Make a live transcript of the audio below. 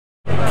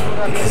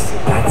because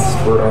that's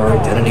where our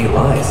identity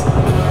lies.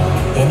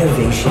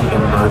 Innovation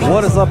emerges.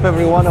 What is up,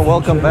 everyone, and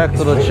welcome back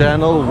to the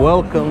channel.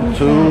 Welcome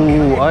to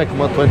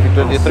EICMA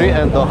 2023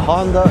 and the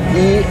Honda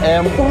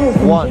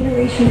EM1.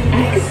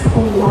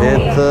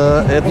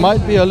 It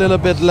might be a little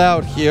bit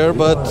loud here,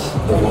 but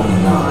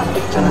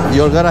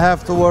you're gonna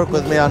have to work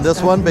with me on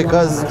this one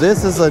because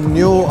this is a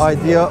new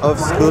idea of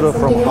scooter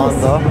from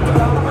Honda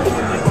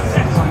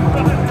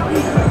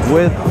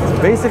with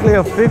basically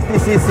a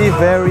 50cc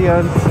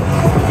variant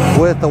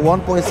with a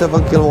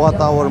 1.7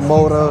 kilowatt-hour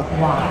motor.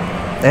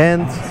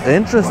 And the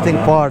interesting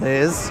part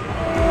is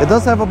it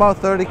does have about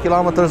 30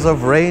 kilometers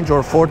of range,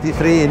 or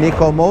 43 in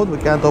eco mode. We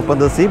can't open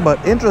the seat, but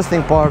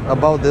interesting part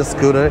about this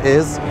scooter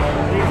is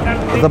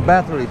the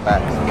battery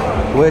pack,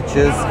 which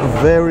is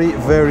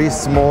very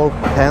small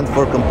hand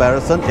for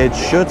comparison. It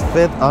should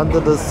fit under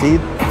the seat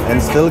and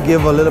still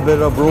give a little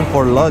bit of room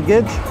for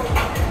luggage.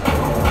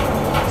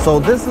 So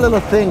this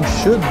little thing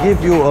should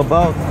give you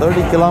about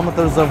 30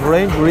 kilometers of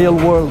range, real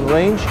world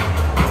range,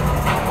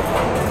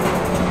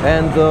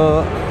 and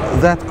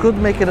that could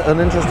make it an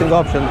interesting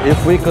option.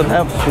 If we could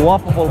have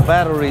swappable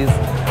batteries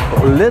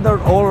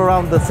littered all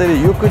around the city,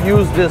 you could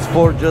use this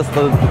for just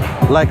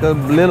like a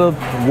little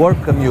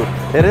work commute.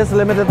 It is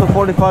limited to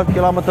 45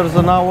 kilometers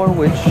an hour,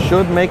 which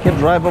should make it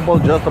drivable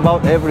just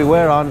about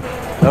everywhere on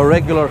a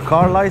regular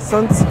car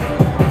license.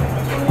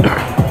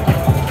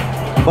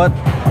 But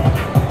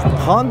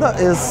Honda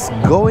is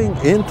going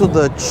into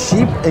the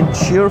cheap and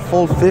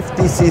cheerful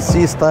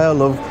 50cc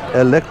style of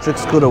electric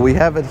scooter. We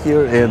have it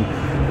here in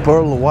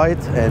pearl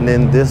white and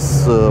in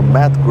this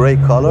matte gray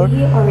color.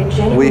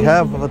 We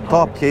have a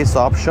top case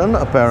option,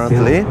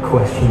 apparently.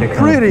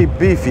 Pretty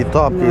beefy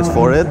top case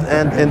for it.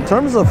 And in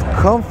terms of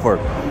comfort,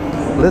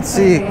 let's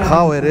see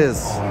how it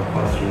is.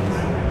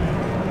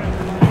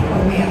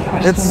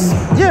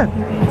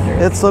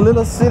 It's a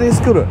little city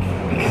scooter.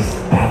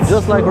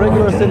 Just like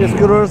regular city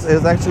scooters,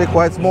 it's actually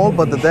quite small,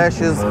 but the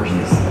dash is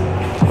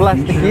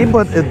plasticky,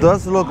 but it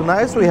does look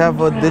nice. We have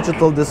a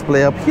digital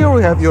display up here.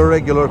 We have your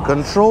regular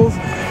controls,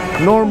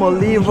 normal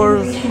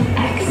levers,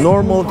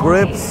 normal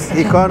grips,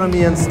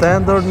 economy and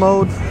standard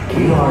mode.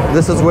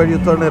 This is where you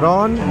turn it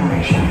on.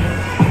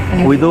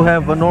 We do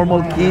have a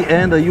normal key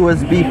and a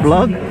USB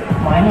plug,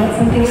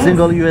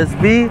 single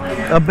USB,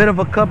 a bit of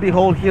a cubby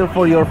hole here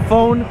for your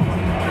phone.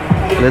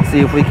 Let's see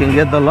if we can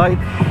get the light.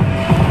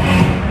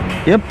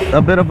 Yep,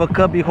 a bit of a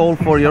cubby hole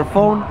for your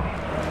phone.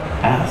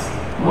 Ask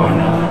or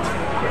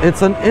not.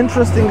 It's an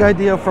interesting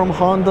idea from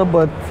Honda,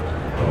 but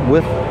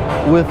with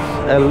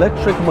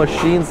electric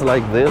machines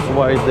like this,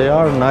 why they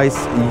are nice,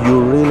 you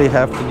really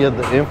have to get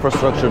the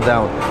infrastructure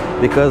down,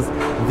 because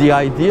the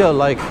idea,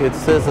 like it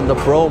says in the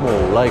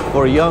promo, like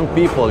for young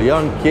people,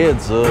 young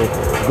kids,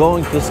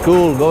 going to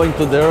school, going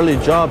to their early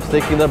jobs,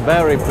 taking the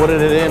battery,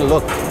 putting it in,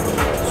 look,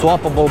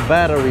 swappable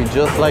battery,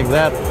 just like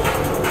that.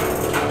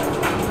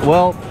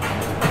 Well,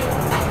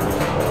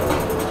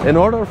 in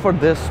order for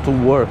this to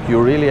work, you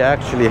really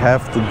actually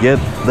have to get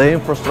the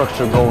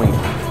infrastructure going.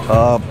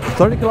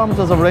 30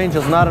 kilometers of range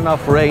is not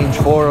enough range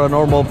for a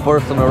normal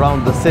person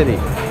around the city.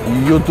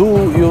 You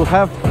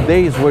have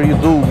days where you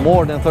do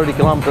more than 30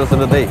 kilometers in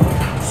a day.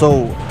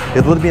 So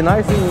it would be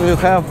nice if you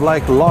have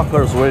like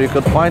lockers where you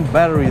could find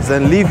batteries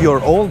and leave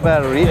your old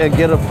battery and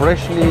get a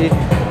freshly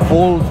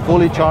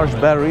fully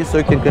charged battery, so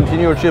you can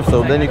continue your shift.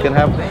 So then you can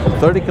have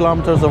 30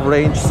 kilometers of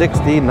range,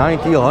 60,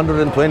 90,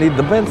 120,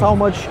 depends how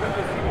much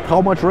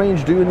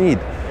range do you need.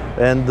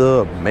 And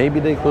maybe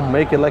they could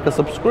make it like a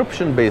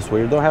subscription base where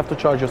you don't have to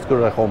charge your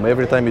scooter at home.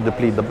 Every time you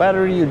deplete the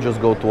battery, you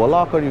just go to a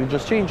locker, you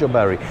just change your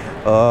battery.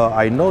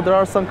 I know there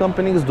are some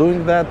companies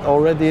doing that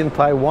already in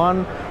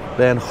Taiwan.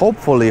 Then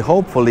hopefully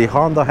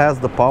Honda has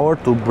the power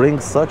to bring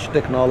such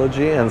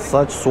technology and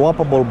such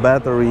swappable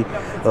battery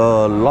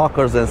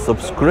lockers and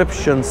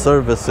subscription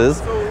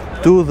services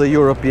to the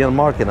European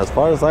market. As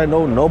far as I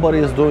know, nobody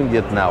is doing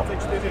it now.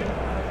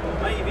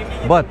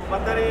 But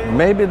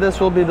maybe this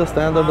will be the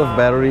standard of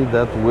battery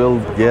that will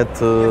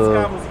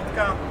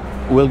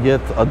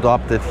get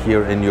adopted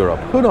here in Europe.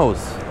 Who knows?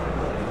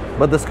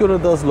 But the scooter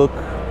does look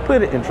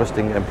pretty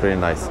interesting and pretty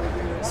nice.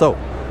 So,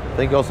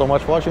 thank you all so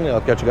much for watching.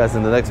 I'll catch you guys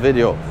in the next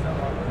video.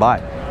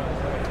 Bye.